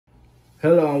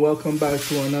Hello and welcome back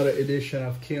to another edition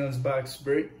of Keon's Box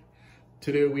Break.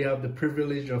 Today we have the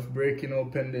privilege of breaking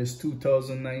open this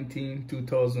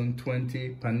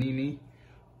 2019-2020 Panini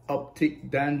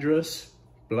Optic Donruss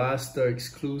Blaster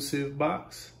exclusive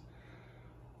box.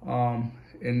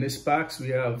 In this box we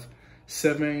have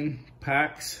 7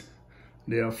 packs.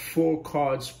 There are 4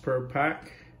 cards per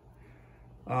pack.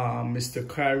 Mr.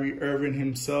 Kyrie Irving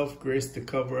himself graced the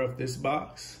cover of this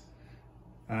box.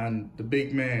 And the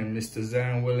big man, Mr.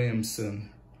 Zion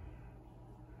Williamson,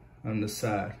 on the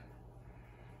side.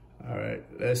 All right,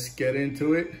 let's get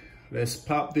into it. Let's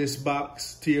pop this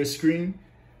box to your screen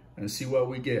and see what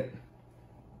we get.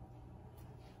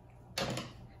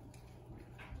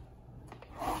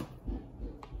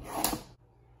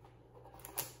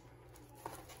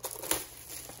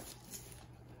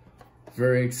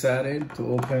 Very excited to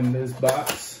open this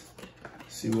box,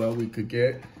 see what we could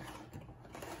get.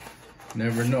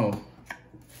 Never know.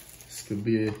 This could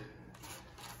be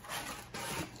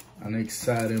an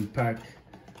exciting pack.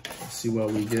 Let's see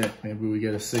what we get. Maybe we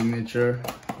get a signature,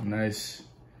 a nice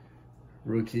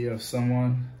rookie of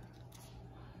someone.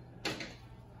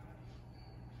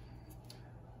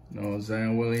 No,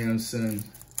 Zion Williamson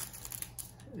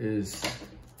is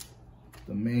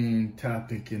the main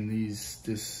topic in these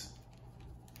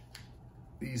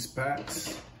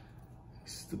packs.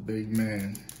 He's the big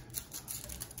man.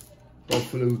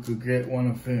 Hopefully we could get one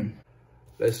of him.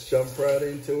 Let's jump right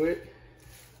into it.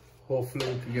 Hopefully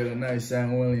we could get a nice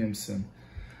Zion Williamson.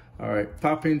 All right,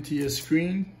 pop into your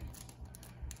screen.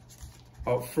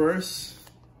 Up first,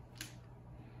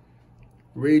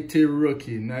 rated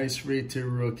rookie, nice rated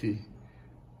rookie.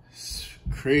 It's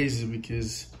crazy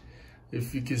because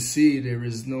if you can see, there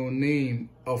is no name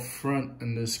up front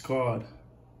in this card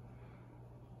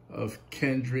of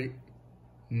Kendrick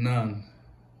Nunn.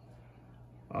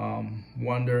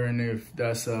 Wondering if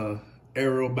that's a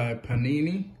error by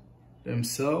Panini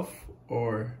themselves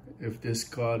or if this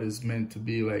card is meant to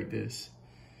be like this.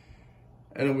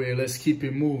 Anyway, let's keep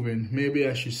it moving. Maybe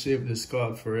I should save this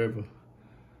card forever.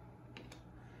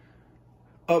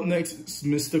 Up next is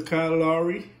Mr. Kyle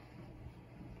Lowry.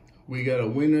 We got a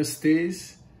winner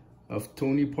stays of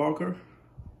Tony Parker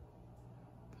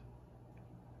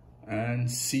and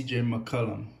CJ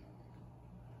McCollum.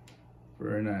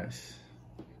 Very nice.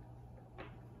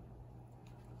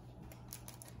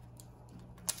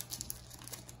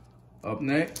 Up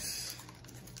next,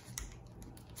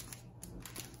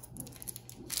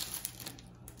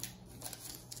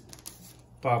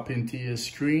 pop into your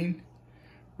screen,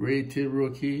 rated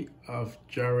rookie of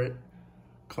Jarrett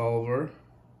Culver.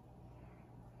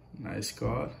 Nice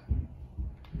card.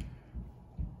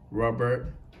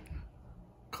 Robert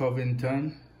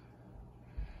Covington.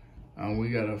 And we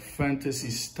got a fantasy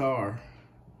star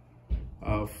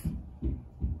of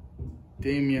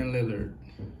Damian Lillard.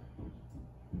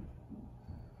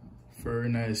 Very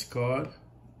nice card.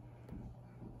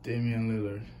 Damian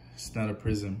Lillard. It's not a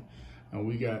prism. And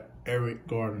we got Eric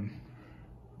Gordon.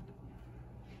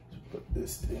 Let's put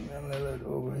this Damian Lillard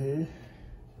over here.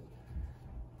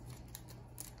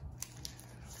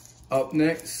 Up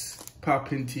next,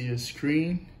 pop into your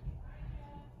screen,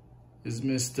 is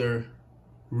Mr.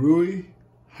 Rui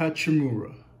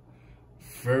Hachimura.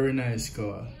 Very nice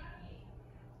card.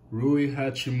 Rui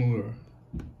Hachimura.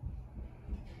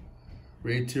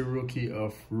 Rated rookie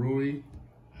of Rui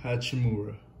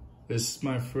Hachimura. This is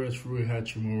my first Rui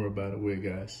Hachimura, by the way,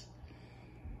 guys.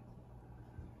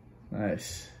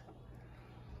 Nice.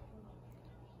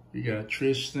 We got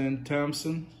Tristan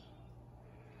Thompson.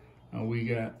 And we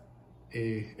got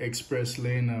a express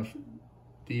lane of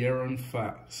De'Aaron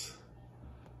Fox.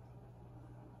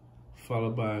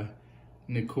 Followed by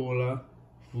Nikola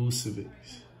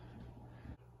Vucevic.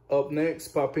 Up next,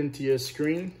 pop into your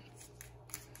screen.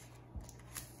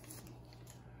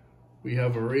 We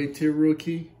have a rated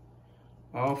rookie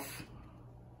of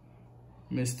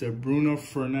Mr. Bruno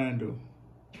Fernando.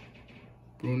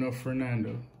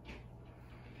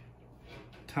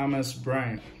 Thomas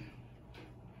Bryant.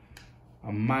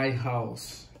 A My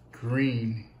House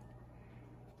green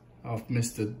of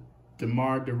Mr.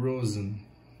 DeMar DeRozan.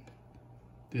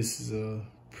 This is a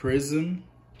prism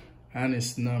and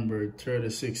it's numbered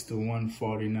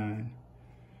 36/149.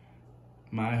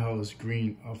 My House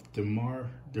green of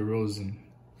DeMar DeRozan.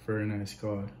 Very nice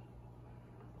card.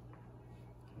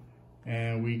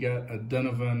 And we got a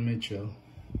Donovan Mitchell.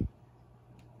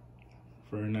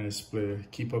 Very nice player.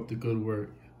 Keep up the good work.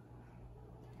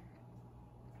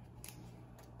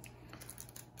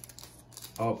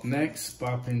 Up next,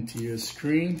 pop into your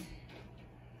screen.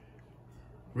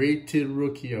 Rated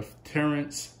rookie of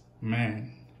Terrence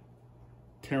Mann.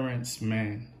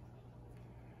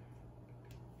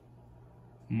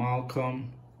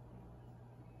 Malcolm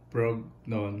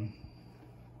Brogdon.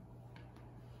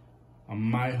 A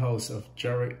My House of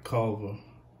Jarrett Culver.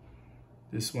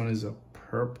 This one is a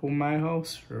purple My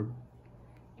House.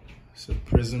 It's a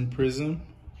Prism.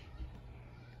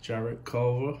 Jarrett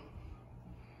Culver.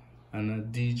 And a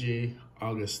DJ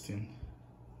Augustine.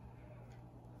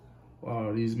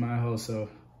 Wow, these My House are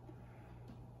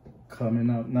coming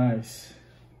up nice.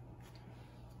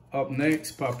 Up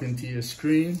next, pop into your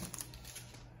screen.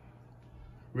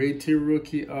 Rated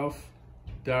rookie of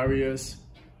Darius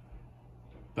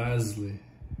Bazley.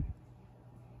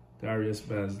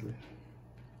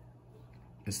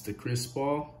 Mr. Chris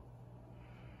Paul.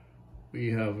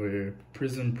 We have a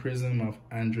Prism of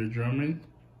Andre Drummond.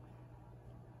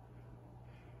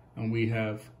 And we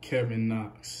have Kevin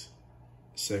Knox,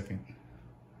 second.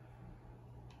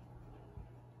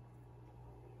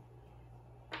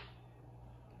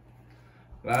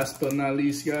 Last but not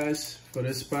least, guys, for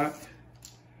this pack,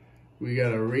 we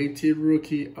got a rated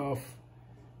rookie of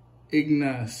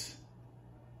Ignas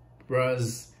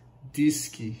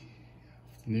Brazdeikis,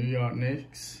 New York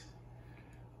Knicks.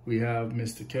 We have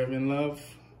Mr. Kevin Love.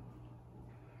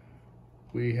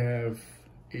 We have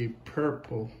a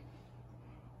purple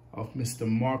of Mr.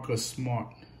 Marcus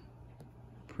Smart.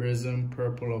 Prism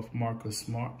purple of Marcus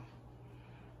Smart.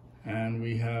 And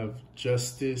we have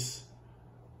Justice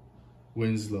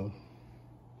Winslow.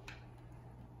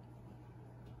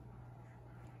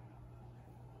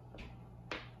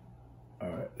 All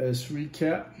right, let's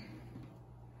recap.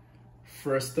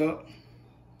 First up,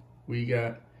 we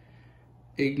got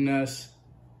Ignas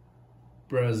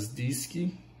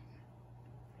Brazdeikis,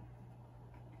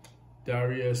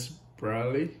 Darius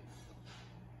Bazley,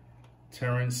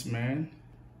 Terrence Mann,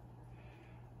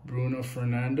 Bruno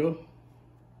Fernando,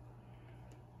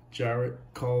 Jarrett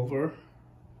Culver,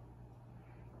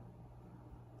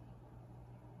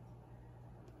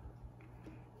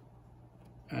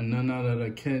 and none other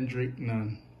than Kendrick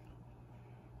Nunn.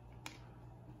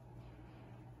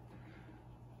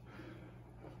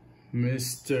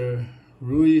 Mr.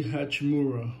 Rui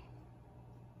Hachimura.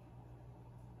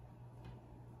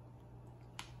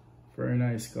 Very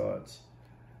nice cards.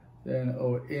 Then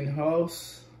our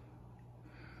in-house,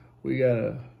 we got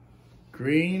a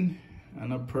green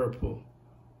and a purple.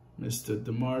 Mr.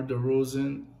 DeMar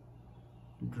DeRozan,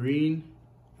 green,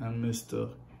 and Mr.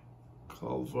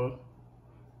 Culver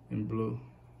in blue.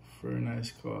 Very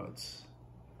nice cards.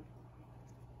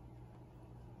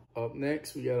 Up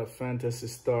next, we got a Fantasy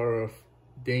Star of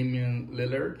Damian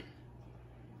Lillard.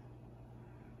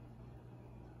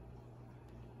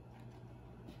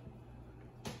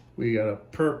 We got a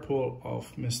purple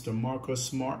of Mr. Marcus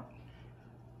Smart,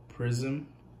 Prism.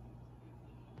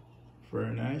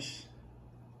 Very nice.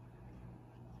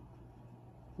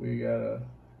 We got a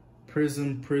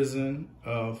Prism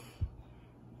of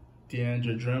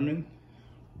DeAndre Drummond.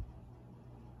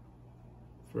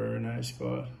 Very nice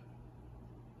card.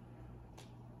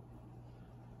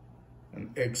 An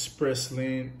Express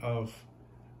Lane of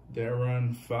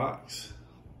De'Aaron Fox.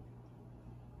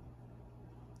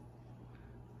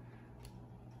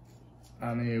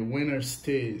 And a Winner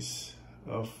Stays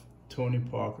of Tony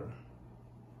Parker.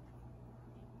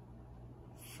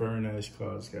 Very nice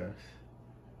cards, guys.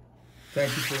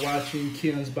 Thank you for watching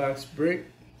Keon's Box Break.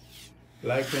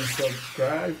 Like and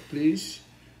subscribe, please.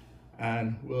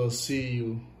 And we'll see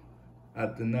you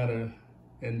at another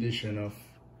edition of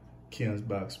Keon's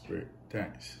Box Break.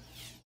 Thanks.